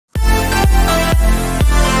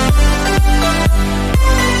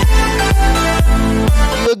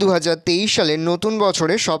2023 সালের নতুন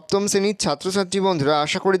বছরে সপ্তম শ্রেণীর ছাত্রছাত্রী বন্ধুরা,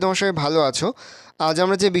 আশা করি তোমার সবাই ভালো আছো। আজ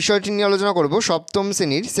আমরা যে বিষয়টি নিয়ে আলোচনা করব সপ্তম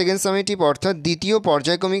শ্রেণীর সেকেন্ড সামেটিভ অর্থাৎ দ্বিতীয়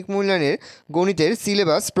পর্যায়ক্রমিক মূল্যায়নের গণিতের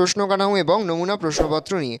সিলেবাস, প্রশ্ন কাঠামো এবং নমুনা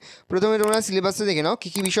প্রশ্নপত্র নিয়ে। প্রথমে তোমরা সিলেবাসে দেখে নাও কী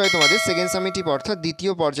কী বিষয় তোমাদের সেকেন্ড সামেটিভ অর্থাৎ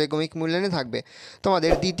দ্বিতীয় পর্যায়ক্রমিক মূল্যায়নে থাকবে।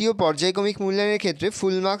 তোমাদের দ্বিতীয় পর্যায়ক্রমিক মূল্যায়নের ক্ষেত্রে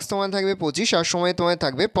ফুল মার্কস তোমার থাকবে 25 আর সময় তোমার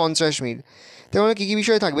থাকবে 50 মিনিট। তেমন কী কী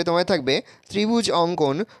বিষয় থাকবে? তোমার থাকবে ত্রিভুজ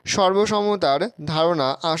অঙ্কন, সর্বসমতার ধারণা,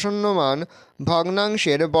 আসন্ন মান,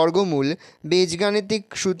 ভগ্নাংশের বর্গমূল, বীজগাণিতিক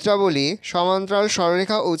সূত্রাবলী, সমান্তরাল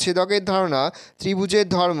সরলরেখা ও ছেদকের ধারণা, ত্রিভুজের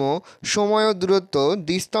ধর্ম, সময় ও দূরত্ব,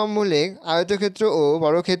 দ্বিস্তম্ভলেখ, আয়তক্ষেত্র ও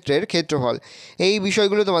বর্গক্ষেত্রের ক্ষেত্রফল। এই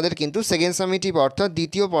বিষয়গুলো তোমাদের কিন্তু সেকেন্ড সামেটিভ অর্থাৎ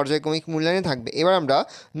দ্বিতীয় পর্যায়ক্রমিক মূল্যায়নে থাকবে। এবার আমরা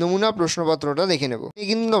নমুনা প্রশ্নপত্রটা দেখে নেব। এই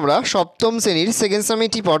কিন্তু তোমরা সপ্তম শ্রেণীর সেকেন্ড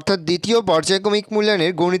সামেটিভ অর্থাৎ দ্বিতীয় পর্যায়ক্রমিক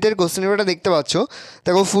মূল্যায়নের গণিতের কোশ্চেন পেপারটা দেখতে পাচ্ছ।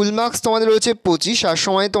 দেখো, ফুল মার্কস তোমাদের রয়েছে 25 আর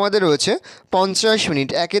সময় তোমাদের রয়েছে 50 মিনিট।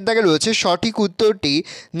 একের দাগে রয়েছে সঠিক উত্তরটি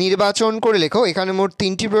নির্বাচন করে লেখো। এখানে মোট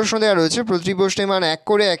 3টি প্রশ্ন দেওয়া রয়েছে, প্রতি প্রশ্নের মান 1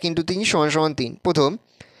 করে 1 × 3 = 3। প্রথম,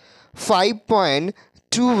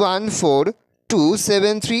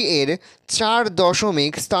 5.214.273 এর 4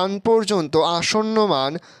 দশমিক স্থান পর্যন্ত আসন্ন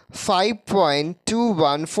মান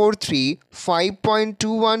 5.2143,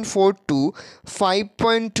 5.2142,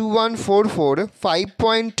 5.2144,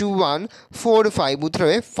 5.2145, উত্তর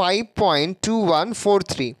হবে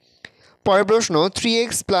 5.2143। পরের প্রশ্ন,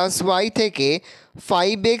 3x + y থেকে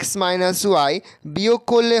 5x - y বিয়োগ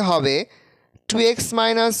করলে হবে 2x -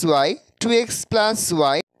 y, 2x +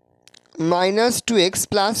 y -2x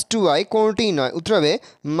 + 2y কোনটিই নয়, উত্তর হবে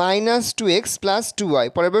 -2x + 2y।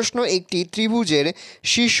 পরের প্রশ্ন, একটি ত্রিভুজের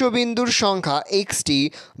শীর্ষবিন্দুর সংখ্যা xটি,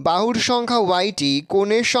 বাহুর সংখ্যা yটি,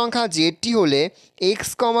 কোণের সংখ্যা zটি হলে x,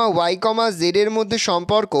 y, z এর মধ্যে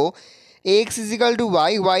সম্পর্ক x =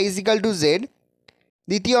 y, y = z।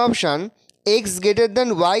 দ্বিতীয় option, x greater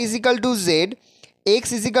y = z, x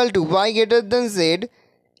y greater z,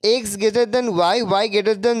 x greater y, y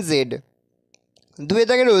greater z। দুয়ে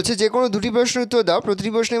দাগে রয়েছে যে কোনো দুটি প্রশ্নের উত্তর দাও। প্রতিটি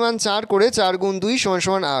প্রশ্নের মান 4 করে 4 × 2 =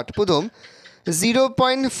 8। প্রথম,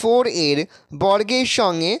 0.4 এর বর্গের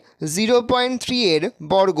সঙ্গে 0.3 এর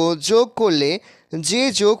বর্গ যোগ করলে যে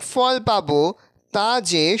যোগফল পাবো তা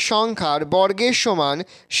যে সংখ্যার বর্গের সমান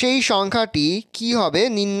সেই সংখ্যাটি কী হবে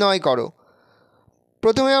নির্ণয় করো।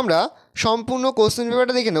 প্রথমে আমরা সম্পূর্ণ কোশ্চেন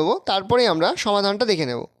পেপারটা দেখে নেব, তারপরে আমরা সমাধানটা দেখে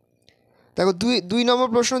নেব। দেখো, দুই নম্বর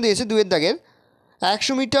প্রশ্ন দিয়েছে দুয়ের দাগের,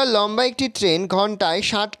 100 মিটার লম্বা একটি ট্রেন ঘন্টায়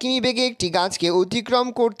 60 কিমি বেগে একটি গাছকে অতিক্রম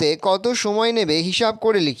করতে কত সময় নেবে হিসাব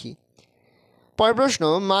করে লিখি। পরের প্রশ্ন,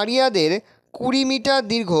 মারিয়াদের 20 মিটার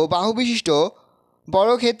দীর্ঘ বাহুবিশিষ্ট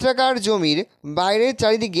বর্গক্ষেত্রাকার জমির বাইরের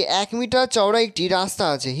চারিদিকে 1 মিটার চওড়া একটি রাস্তা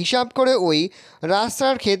আছে, হিসাব করে ওই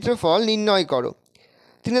রাস্তার ক্ষেত্রফল নির্ণয় করো।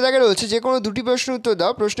 3 দাগে রয়েছে যে কোনো দুটি প্রশ্নের উত্তর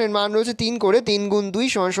দাও। প্রশ্নের মান রয়েছে 3 করে 3 × 2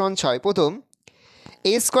 = 6। প্রথম,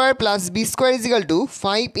 a² + b² =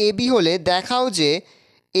 5ab হলে দেখাও যে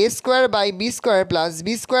a² / b² + b²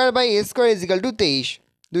 / a² = 23।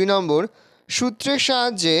 2 নম্বর, সূত্রের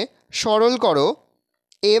সাহায্যে সরল করো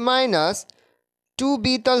a - 2b²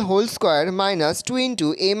 - 2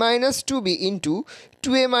 × a - 2b ×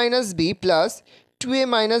 2a - b + 2a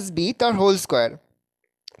 - b²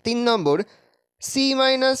 3 number, c -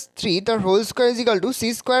 3² = c²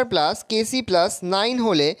 + kc + 9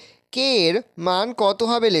 হলে k এর মান কত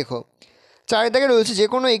হবে লেখো। 4 দাগে রয়েছে যে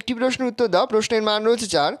কোনো একটি প্রশ্নের উত্তর দাও। প্রশ্নের মান রয়েছে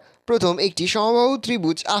 4। প্রথম, একটি সমবাহু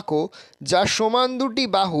ত্রিভুজ আঁকো যার সমান দুটি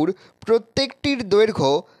বাহুর প্রত্যেকটির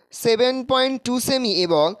দৈর্ঘ্য 7.2 সেমি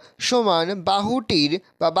এবং সমান বাহুটির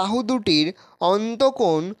বা বাহু দুটির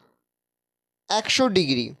অন্তঃকোণ 100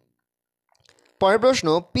 ডিগ্রি। পরের প্রশ্ন,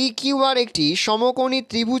 PQR একটি সমকোণী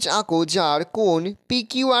ত্রিভুজ আঁকো যার কোণ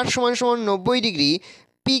PQR = 90 ডিগ্রি,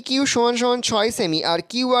 PQ = 6 সেমি আর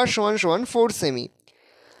QR = 4 সেমি।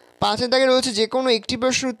 5 দাগে রয়েছে যে কোনো একটি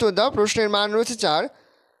প্রশ্নের উত্তর দাও। প্রশ্নের মান রয়েছে 4।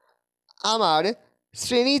 আমার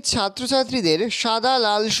শ্রেণীর ছাত্রছাত্রীদের সাদা,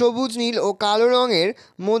 লাল, সবুজ, নীল ও কালো রঙের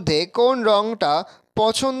মধ্যে কোন রঙটা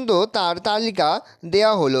পছন্দ তার তালিকা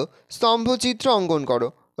দেওয়া হলো, স্তম্ভচিত্র অঙ্কন করো।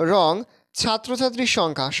 রং, ছাত্রছাত্রীর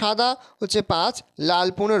সংখ্যা, সাদা হচ্ছে 5, লাল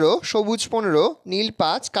 15, সবুজ 15, নীল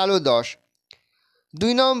 5, কালো 10।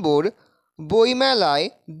 2 নম্বর, বইমেলায়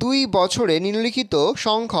 2 বছরে নিম্নলিখিত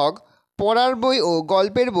সংখ্যক পড়ার বই ও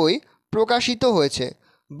গল্পের বই প্রকাশিত হয়েছে।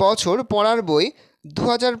 বছর, পড়ার বই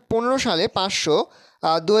 2015 সালে 500,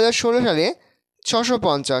 2016 সালে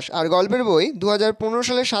 650 আর গল্পের বই 2015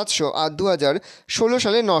 সালে 700 আর 2016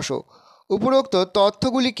 সালে 900। উপরোক্ত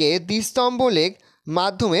তথ্যগুলিকে দ্বিস্তম্ভলেখ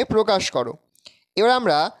মাধ্যমে প্রকাশ করো। এবার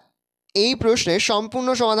আমরা এই প্রশ্নের সম্পূর্ণ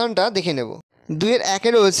সমাধানটা দেখে নেব। 2-এর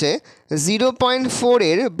 1-এ রয়েছে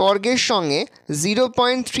 0.4 বর্গের সঙ্গে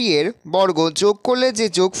 0.3 বর্গ যোগ করলে যে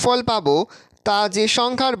যোগফল পাবো তা যে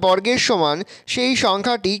সংখ্যার বর্গের সমান সেই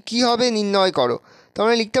সংখ্যাটি কী হবে নির্ণয় করো। তো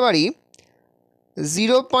আমরা লিখতে পারি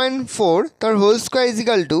 0.4 তার whole square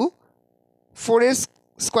is equal two 4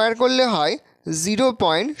 square করলে হয়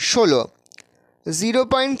 0.16,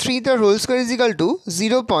 0.3 তার হোল স্কোয়ার ইজিক্যাল টু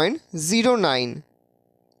 0.09।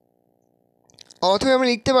 অথবা আমরা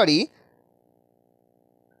লিখতে পারি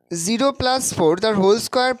 0 + 4 তার হোল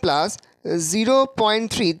স্কোয়ার প্লাস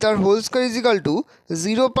 0.3 তার whole square is equal two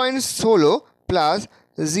 0.16 plus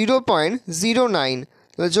 0.09,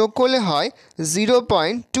 যোগ করলে হয়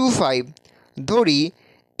 0.25। ধরি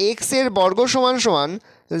এক্সের বর্গ সমান সমান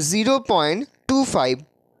 0.25,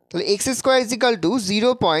 তাহলে এক্স স্কোয়ার ইজিক্যাল টু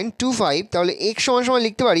 0.25, তাহলে এক্স সমান সমান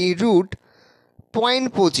লিখতে পারি রুট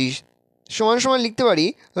 0.25 সমান সমান লিখতে পারি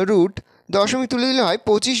রুট দশমিক তুলে দিলে হয়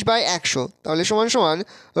 25/100, তাহলে সমান সমান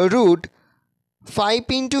রুট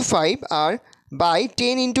 5 × 5 আর বাই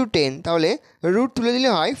 10 × 10, তাহলে রুট তুলে দিলে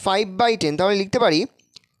হয় 5/10, তাহলে লিখতে পারি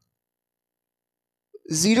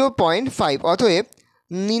 0.5। অতএব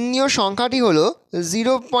নির্ণীয় সংখ্যাটি হলো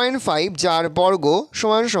 0.5 যার বর্গ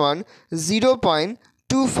সমান সমান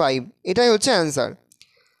 0.25। এটাই হচ্ছে অ্যান্সার।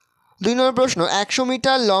 2 নম্বর প্রশ্ন, 100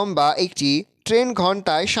 মিটার লম্বা একটি ট্রেন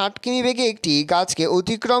ঘন্টায় 60 কিমি বেগে একটি গাছকে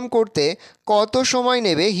অতিক্রম করতে কত সময়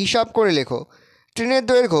নেবে হিসাব করে লেখো। ট্রেনের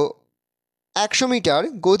দৈর্ঘ্য 100 মিটার,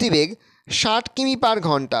 গতিবেগ 60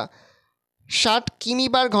 কিমি/ঘন্টা। 60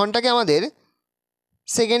 কিমি/ঘন্টাকে আমাদের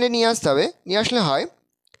সেকেন্ডে নিয়ে আসতে হবে। নিয়ে আসলে হয়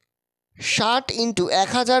 60 ×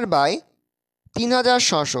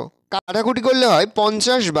 1000/3600, কাটাকুটি করলে হয়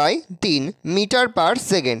 50/3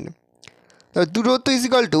 মিটার/সেকেন্ড। দূরত্ব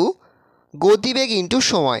ইজিক্যাল টু গতিবেগ ইন্টু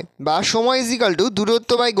সময়, বা সময় ইজিক্যাল টু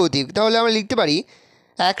দূরত্ব/গতিবেগ। তাহলে আমরা লিখতে পারি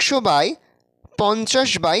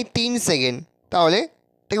 100/50/3 সেকেন্ড। তাহলে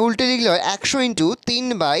এটাকে উল্টে লিখলে হয় 100 ×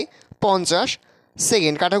 3/50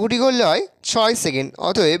 সেকেন্ড, কাটাকুটি করলে হয় 6 সেকেন্ড।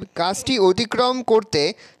 অতএব গাছটি অতিক্রম করতে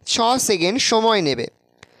 6 সেকেন্ড সময় নেবে।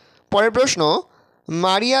 পরের প্রশ্ন,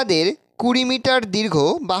 মারিয়াদের 20 মিটার দীর্ঘ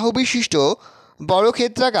বাহুবিশিষ্ট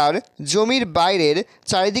বর্গক্ষেত্রাকার জমির বাইরের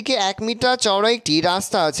চারিদিকে 1 মিটার চওড়া একটি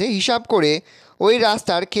রাস্তা আছে, হিসাব করে ওই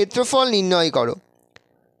রাস্তার ক্ষেত্রফল নির্ণয় করো।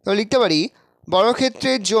 তো লিখতে পারি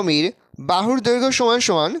বর্গক্ষেত্রের জমির বাহুর দৈর্ঘ্য সমান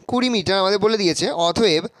সমান 20 মিটার আমাদের বলে দিয়েছে।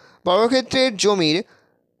 অতএব বর্গক্ষেত্রের জমির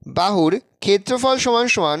বাহুর ক্ষেত্রফল সমান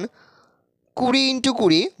সমান 20 ×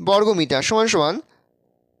 20 বর্গমিটার সমান সমান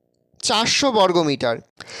 400 বর্গমিটার।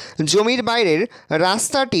 জমির বাইরের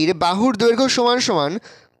রাস্তাটির বাহুর দৈর্ঘ্য সমান সমান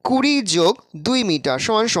 20 + 2 মিটার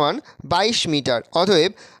সমান সমান 22 মিটার।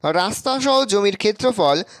 অতএব রাস্তাসহ জমির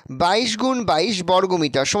ক্ষেত্রফল 22 × 22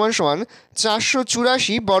 বর্গমিটার সমান সমান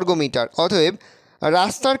 484 বর্গমিটার। অতএব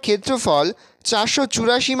রাস্তার ক্ষেত্রফল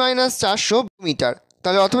 484 - 400 মিটার।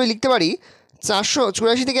 তাহলে অথবা লিখতে পারি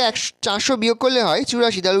 484 থেকে 400 বিয়োগ করলে হয়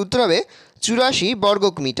 84, তাহলে উত্তর হবে 84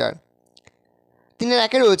 বর্গমিটার। 3-এর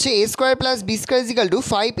 1-এ রয়েছে a² + b²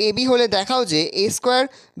 = 5ab হলে দেখাও যে a²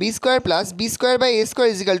 b² + b²/a² =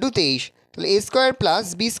 23। তাহলে a² +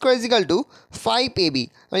 b² = 5ab,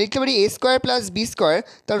 মানে লিখতে পারি a² + b²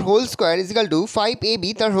 তার হোল স্কোয়ার = 5ab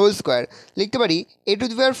তার হোল স্কোয়ার। লিখতে পারি a⁴ +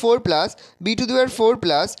 b⁴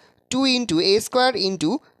 + 2 × a² ×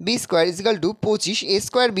 b² = 25 a²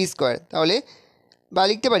 b²। তাহলে বা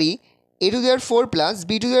লিখতে পারি a⁴ +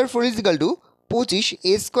 b⁴ = 25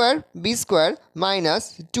 a² b²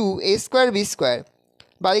 - 2 a² b²।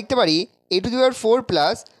 বা লিখতে পারি a⁴ +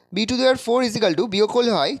 b⁴ = বিয়োগ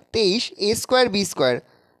করলে হয় 23 a² b²।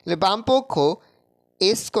 তাহলে বাম পক্ষ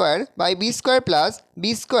a²/b² +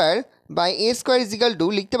 b²/a²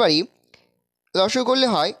 লিখতে পারি লসাগু করলে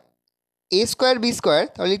হয় a² b²।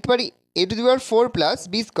 তাহলে লিখতে পারি a⁴ +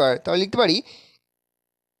 b²। তাহলে লিখতে পারি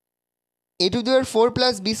a⁴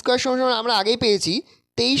 + b² সমান আমরা আগেই পেয়েছি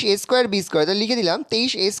 23 a² b²। তাহলে লিখে দিলাম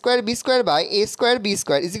 23 a² b²/a² b²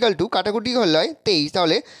 কাটাকুটি করলে হয় 23।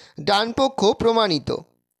 তাহলে ডান পক্ষ প্রমাণিত।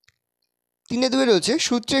 3-এ 2-এ রয়েছে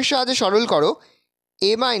সূত্রের সাহায্যে সরল করো a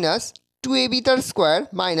 - 2ab তার square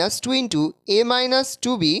 - 2 × a -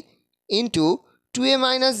 2b × 2a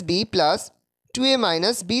 - b + 2a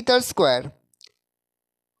 - b তার স্কোয়ার।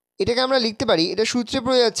 এটাকে আমরা লিখতে পারি, এটা সূত্রে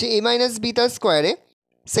পড়ে যাচ্ছে a - b তার স্কোয়ারে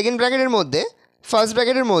সেকেন্ড ব্র্যাকেটের মধ্যে ফার্স্ট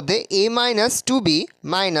ব্র্যাকেটের মধ্যে a - 2b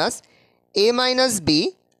 - a - b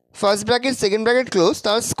first bracket second bracket close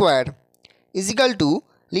তার স্কোয়ার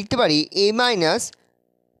 = লিখতে পারি a -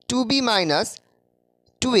 2b -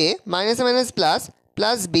 2a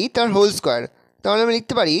plus b তার হোল স্কোয়ার। তাহলে আমরা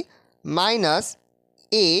লিখতে পারি -a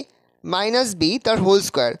 - b তার হোল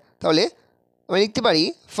স্কোয়ার। তাহলে আমরা লিখতে পারি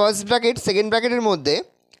ফার্স্ট ব্র্যাকেট সেকেন্ড ব্র্যাকেটের মধ্যে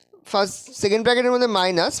ফার্স্ট সেকেন্ড ব্র্যাকেটের মধ্যে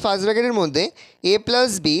মাইনাস ফার্স্ট ব্র্যাকেটের মধ্যে এ plus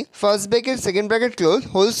B first bracket second bracket close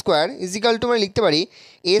whole square is equal two আমরা লিখতে পারি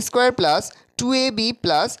এ square plus 2ab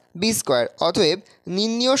plus B square. অতএব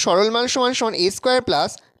নির্ণীয় সরল মান সমান সমান এ square plus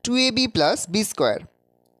 2ab plus B square.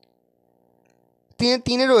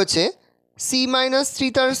 তিনে রয়েছে সি মাইনাস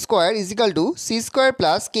 3 তার square is equal two C square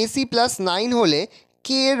plus কেসি প্লাস 9 হলে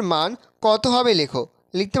কে এর মান কত হবে লেখো।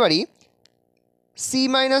 লিখতে পারি সি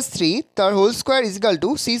মাইনাস 3 তার whole square is equal two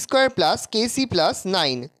C square plus কেসি প্লাস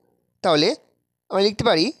 9। তাহলে আমরা লিখতে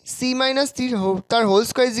পারি সি মাইনাস 3 তার whole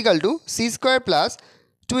square is equal two C square plus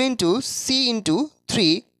 2 into C into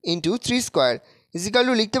 3 into 3 square is equal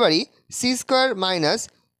two লিখতে পারি C square minus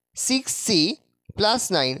 6c plus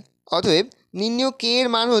 9। অতএব নির্ণীয় কে এর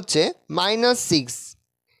মান হচ্ছে -6।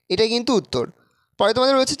 এটা কিন্তু উত্তর। পরে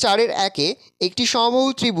তোমাদের রয়েছে 4-এর 1-এ একটি সমবাহু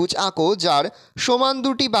ত্রিভুজ আঁকো যার সমান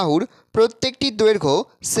দুটি বাহুর প্রত্যেকটির দৈর্ঘ্য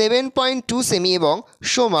 7.2 সেমি এবং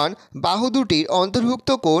সমান বাহু দুটির অন্তর্ভুক্ত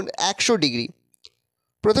কোণ 100 ডিগ্রি।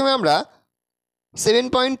 প্রথমে আমরা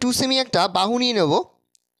 7.2 সেমি একটা বাহু নিয়ে নেব।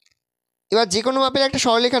 এবার যে কোনো মাপের একটা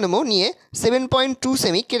সরলরেখা নেব, নিয়ে 7.2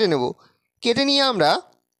 সেমি কেটে নেব। কেটে নিয়ে আমরা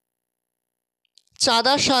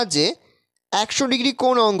চাঁদার সাহায্যে 100 ডিগ্রি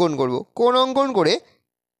কোণ অঙ্কন করব। কোণ অঙ্কন করে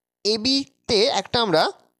এবিতে একটা আমরা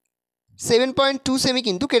 7.2 সেমি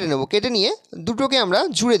কিন্তু কেটে নেব। কেটে নিয়ে দুটোকে আমরা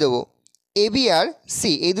জুড়ে দেবো, এবি আর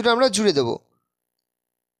সি এই দুটো আমরা জুড়ে দেবো।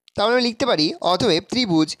 তাহলে আমরা লিখতে পারি অতএব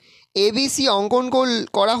ত্রিভুজ এবিসি অঙ্কন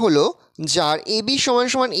করা হলো যার এবি সমান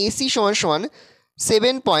সমান এসি সমান সমান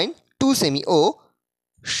 7.2 সেমি ও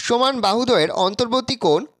সমান বাহুদ্বয়ের অন্তর্বর্তী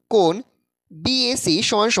কোণ বিএসি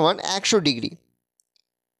সমান সমান 100 ডিগ্রি।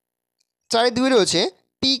 4-2 রয়েছে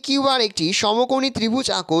পি কিউ আর একটি সমকোণী ত্রিভুজ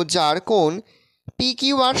আঁকো যার কোণ পি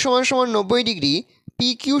কিউ আর সমান সমান 90 ডিগ্রি, পি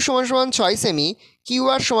কিউ সমান সমান 6 সেমি, কিউ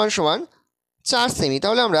আর সমান সমান 4 সেমি।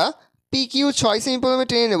 তাহলে আমরা পি কিউ 6 সেমি প্রথমে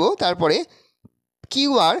টেনে নেব, তারপরে কিউ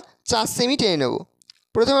আর 4 সেমি টেনে নেব।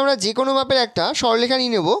 প্রথমে আমরা যে কোনো মাপের একটা সরলরেখা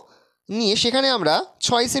নিয়ে নেব, নিয়ে সেখানে আমরা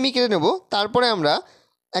 6 সেমি কেটে নেব। তারপরে আমরা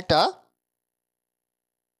একটা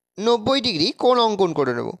 90 ডিগ্রি কোণ অঙ্কন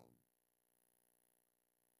করে নেব।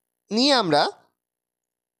 নিয়ে আমরা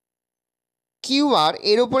কিউ আর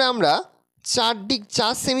এর ওপরে আমরা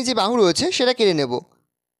 4 সেমি যে বাহু রয়েছে সেটা কেটে নেব।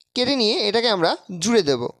 কেটে নিয়ে এটাকে আমরা জুড়ে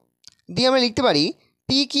দেব। দিয়ে আমরা লিখতে পারি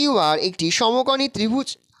পি কিউ আর একটি সমকোণী ত্রিভুজ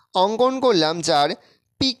অঙ্কন করলাম যার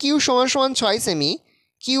পি কিউ সমান সমান 6 সেমি,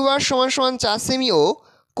 কিউ আর সমান সমান 4 সেমি ও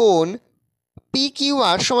কোণ পি কিউ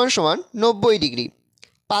আর সমান সমান 90 ডিগ্রি।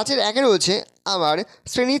 5-এর 1-এ রয়েছে আমার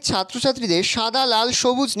শ্রেণীর ছাত্রছাত্রীদের সাদা, লাল,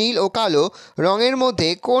 সবুজ, নীল ও কালো রঙের মধ্যে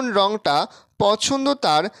কোন রঙটা পছন্দ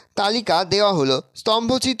তার তালিকা দেওয়া হলো,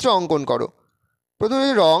 স্তম্ভচিত্র অঙ্কন করো। প্রথমে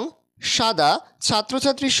রং সাদা,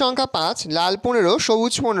 ছাত্রছাত্রীর সংখ্যা 5, লাল 15,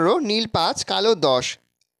 সবুজ 15, নীল 5, কালো 10।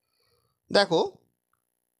 দেখো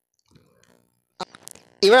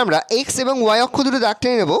এবার আমরা এক্স এবং ওয়াই অক্ষ দুটো দাগ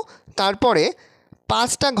টেনে নেব। তারপরে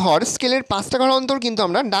 5টা ঘর স্কেলের 5টা ঘর অন্তর কিন্তু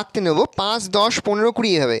আমরা ডাকতে নেব 5, 10, 15,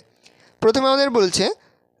 20 এভাবে। প্রথমে আমাদের বলছে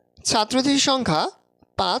ছাত্রছাত্রীর সংখ্যা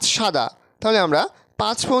 5 সাদা, তাহলে আমরা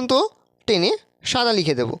 5 পর্যন্ত টেনে সাদা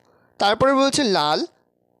লিখে দেব। তারপরে বলছে লাল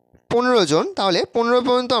 15 জন, তাহলে 15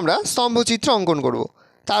 পর্যন্ত আমরা স্তম্ভচিত্র অঙ্কন করব।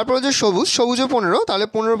 তারপরে যে সবুজও 15, তাহলে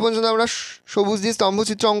 15 পর্যন্ত আমরা সবুজ দিয়ে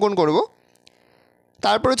স্তম্ভচিত্র অঙ্কন করব।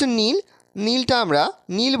 তারপর হচ্ছে নীলটা আমরা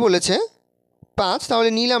নীল বলেছে 5, তাহলে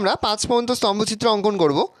নীল আমরা 5 পর্যন্ত স্তম্ভচিত্র অঙ্কন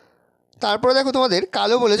করব। তারপরে দেখো তোমাদের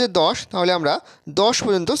কালো বলেছে 10, তাহলে আমরা 10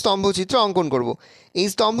 পর্যন্ত স্তম্ভচিত্র অঙ্কন করব। এই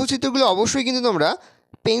স্তম্ভচিত্রগুলো অবশ্যই কিন্তু তোমরা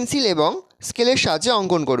পেন্সিল এবং স্কেলের সাহায্যে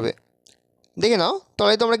অঙ্কন করবে। দেখে নাও,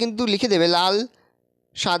 তাহলে তোমরা কিন্তু লিখে দেবে লাল,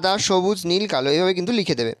 সাদা, সবুজ, নীল, কালো এভাবে কিন্তু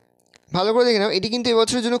লিখে দেবে। ভালো করে দেখে নাও, এটি কিন্তু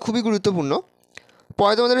এবছরের জন্য খুবই গুরুত্বপূর্ণ।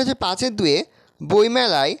 পরে তোমাদের হচ্ছে 5-এর 2-এ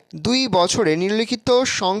বইমেলায় 2 বছরে নিম্নলিখিত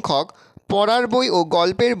সংখ্যক পড়ার বই ও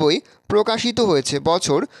গল্পের বই প্রকাশিত হয়েছে।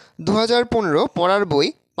 বছর 2015 পড়ার বই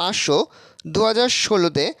 500,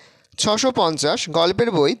 2016-তে 650, গল্পের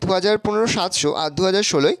বই 2015 700 আর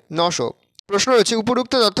 2016 900। প্রশ্ন রয়েছে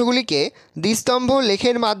উপরোক্ত তথ্যগুলিকে দ্বিস্তম্ভ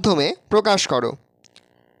লেখের মাধ্যমে প্রকাশ করো।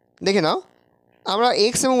 দেখে নাও, আমরা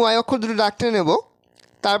এক্স এবং ওয়াই অক্ষর দুটো ডাকতে নেব।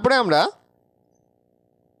 তারপরে আমরা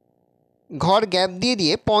ঘর গ্যাপ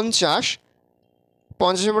দিয়ে 50,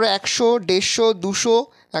 50-এর পরে 100, 150, 200,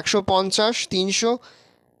 150, 300,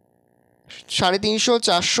 350,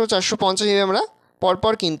 400, 450 এভাবে আমরা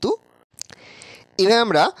পরপর কিন্তু এভাবে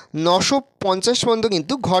আমরা 950 পর্যন্ত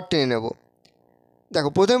কিন্তু ঘর টেনে নেব। দেখো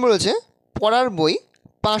প্রথমে বলেছে পড়ার বই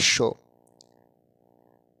 500।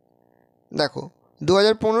 দেখো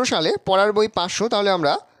 2015 সালে পড়ার বই 500, তাহলে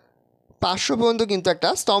আমরা 500 পর্যন্ত কিন্তু একটা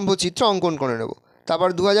স্তম্ভচিত্র অঙ্কন করে নেব। তারপর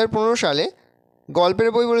 2015 সালে গল্পের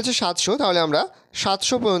বই বলেছে 700, তাহলে আমরা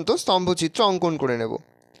 700 পর্যন্ত স্তম্ভচিত্র অঙ্কন করে নেব।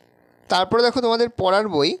 তারপরে দেখো তোমাদের পড়ার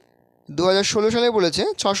বই 2016 সালে বলেছে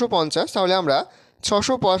 650, তাহলে আমরা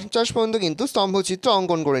 650 পর্যন্ত কিন্তু স্তম্ভচিত্র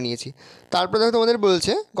অঙ্কন করে নিয়েছি। তারপরে দেখো তোমাদের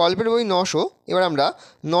বলছে গল্পের বই 900, এবার আমরা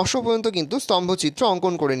 900 পর্যন্ত কিন্তু স্তম্ভচিত্র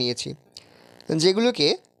অঙ্কন করে নিয়েছি। যেগুলোকে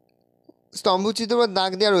স্তম্ভচিত্র বা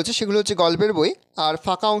দাগ দেওয়া রয়েছে সেগুলো হচ্ছে গল্পের বই, আর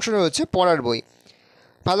ফাঁকা অংশটা হচ্ছে পড়ার বই।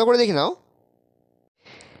 ভালো করে দেখে নাও,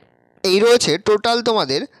 এই রয়েছে টোটাল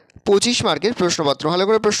তোমাদের 25 মার্কের প্রশ্নপত্র। ভালো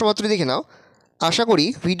করে প্রশ্নপত্র দেখে নাও। আশা করি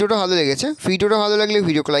ভিডিওটা ভালো লেগেছে। ভিডিওটা ভালো লাগলে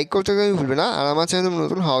ভিডিওকে লাইক করতে ভুলবে না, আর আমার চ্যানেল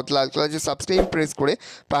নতুন হওয়া লাল কালার যে সাবস্ক্রাইব প্রেস করে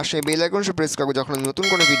পাশে বেল আইকন সে প্রেস করবে, যখন আমি নতুন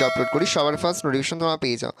কোনো ভিডিও আপলোড করি সবার ফার্স্ট নোটিফিকেশন তোমরা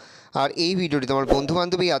পেয়ে যাও। আর এই ভিডিওটি তোমার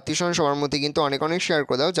বন্ধুবান্ধবী আত্মীয়স্বজন সবার মধ্যে কিন্তু অনেক শেয়ার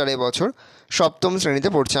করে দাও যারা এবছর সপ্তম শ্রেণীতে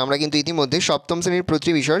পড়ছে। আমরা কিন্তু ইতিমধ্যে সপ্তম শ্রেণীর প্রতি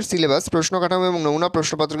বিষয়ের সিলেবাস, প্রশ্ন কাঠামো এবং নমুনা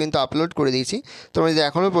প্রশ্নপত্র কিন্তু আপলোড করে দিয়েছি। তোমরা যদি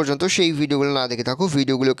এখনও পর্যন্ত সেই ভিডিওগুলো না দেখে থাকো,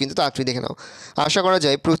 ভিডিওগুলো কিন্তু তাড়াতাড়ি দেখে নাও। আশা করা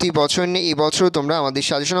যায় প্রতি বছর নিয়ে এই বছরও তোমরা আমাদের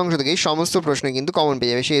সাজেশন অংশ থেকে সমস্ত প্রশ্ন কিন্তু কমন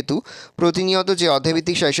পেয়ে যাবে। সেহেতু প্রতিনিয়ত যে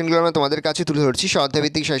অধ্যায়ভিত্তিক সাজেশনগুলো আমরা তোমাদের কাছে তুলে ধরছি, সেই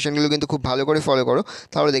অধ্যায়ভিত্তিক সাজেশনগুলো কিন্তু খুব ভালো করে ফলো করো,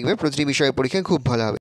 তাহলে দেখবে প্রতিটি বিষয়ের পরীক্ষায় খুব ভালো হবে।